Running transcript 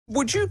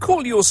Would you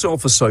call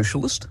yourself a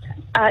socialist?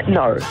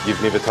 No.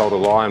 You've never told a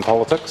lie in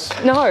politics?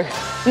 No.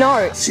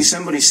 See,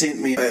 somebody sent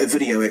me a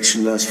video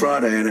actually last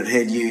Friday and it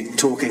had you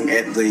talking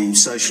at the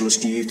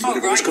Socialist Youth,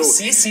 whatever it was called.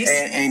 Yes.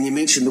 And you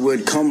mentioned the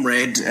word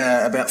comrade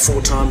about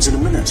 4 times in a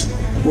minute.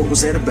 What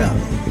was that about?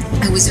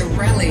 It was a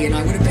rally and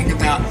I would have been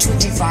about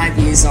 25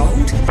 years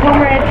old.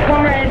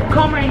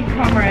 Comrade.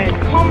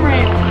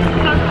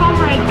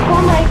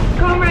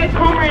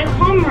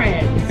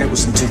 That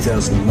was in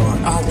 2009.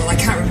 Oh, well, I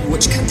can't remember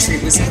which country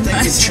it was in.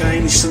 Think you've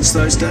changed since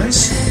those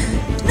days?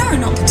 No,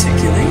 not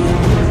particularly.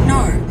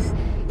 No.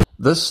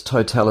 This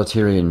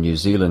totalitarian New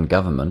Zealand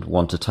government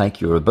want to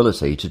take your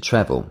ability to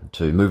travel,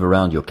 to move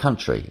around your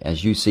country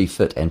as you see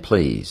fit and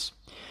please,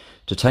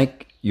 to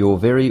take your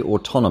very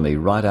autonomy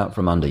right out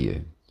from under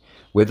you.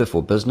 Whether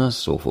for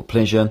business or for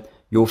pleasure,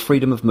 your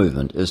freedom of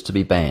movement is to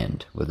be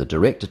banned, with a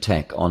direct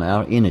attack on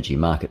our energy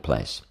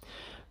marketplace.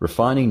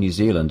 Refining New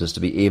Zealand is to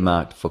be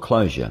earmarked for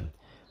closure.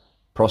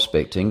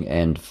 Prospecting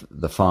and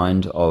the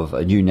find of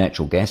a new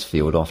natural gas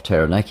field off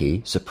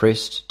Taranaki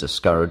suppressed,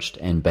 discouraged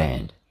and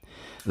banned.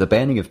 The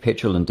banning of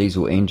petrol and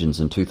diesel engines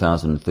in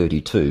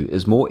 2032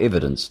 is more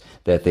evidence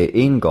that their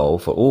end goal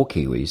for all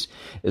Kiwis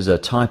is a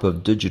type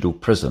of digital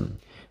prison,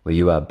 where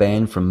you are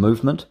banned from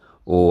movement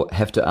or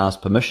have to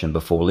ask permission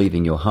before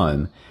leaving your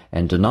home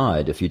and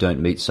denied if you don't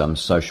meet some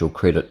social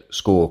credit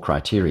score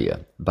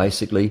criteria,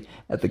 basically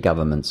at the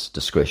government's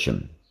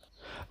discretion.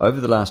 Over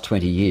the last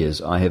 20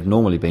 years, I have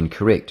normally been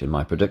correct in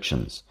my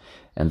predictions,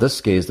 and this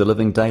scares the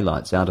living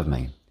daylights out of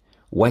me.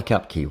 Wake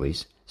up,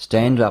 Kiwis.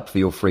 Stand up for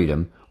your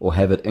freedom or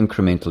have it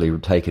incrementally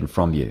taken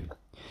from you.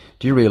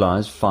 Do you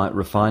realise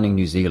refining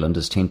New Zealand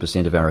is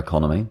 10% of our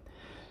economy?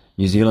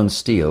 New Zealand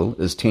steel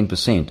is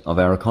 10% of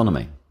our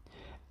economy.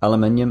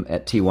 Aluminium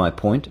at TY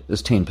Point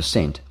is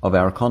 10% of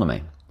our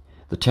economy.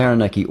 The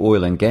Taranaki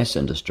oil and gas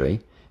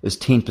industry is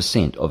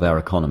 10% of our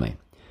economy.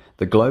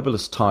 The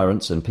globalist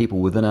tyrants and people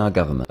within our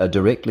government are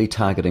directly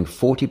targeting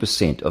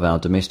 40% of our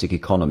domestic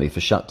economy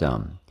for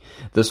shutdown.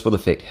 This will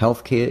affect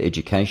healthcare,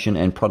 education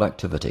and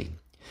productivity.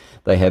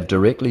 They have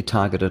directly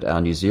targeted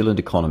our New Zealand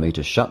economy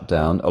to shut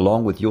down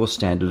along with your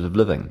standard of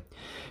living.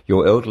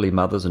 Your elderly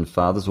mothers and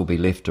fathers will be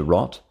left to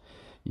rot.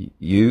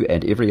 You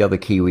and every other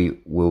Kiwi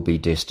will be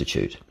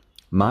destitute.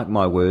 Mark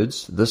my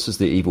words, this is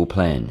the evil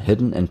plan,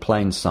 hidden in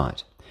plain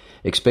sight.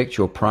 Expect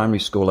your primary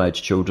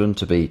school-age children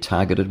to be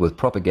targeted with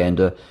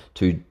propaganda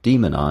to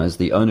demonise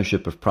the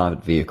ownership of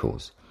private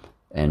vehicles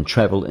and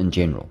travel in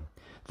general.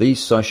 These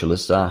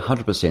socialists are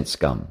 100%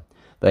 scum.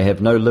 They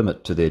have no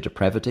limit to their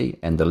depravity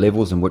and the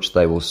levels in which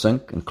they will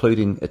sink,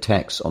 including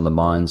attacks on the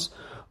minds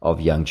of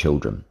young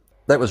children.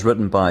 That was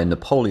written by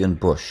Napoleon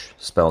Busch,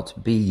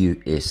 spelt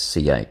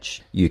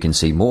B-U-S-C-H. You can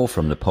see more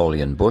from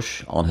Napoleon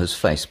Busch on his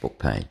Facebook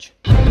page.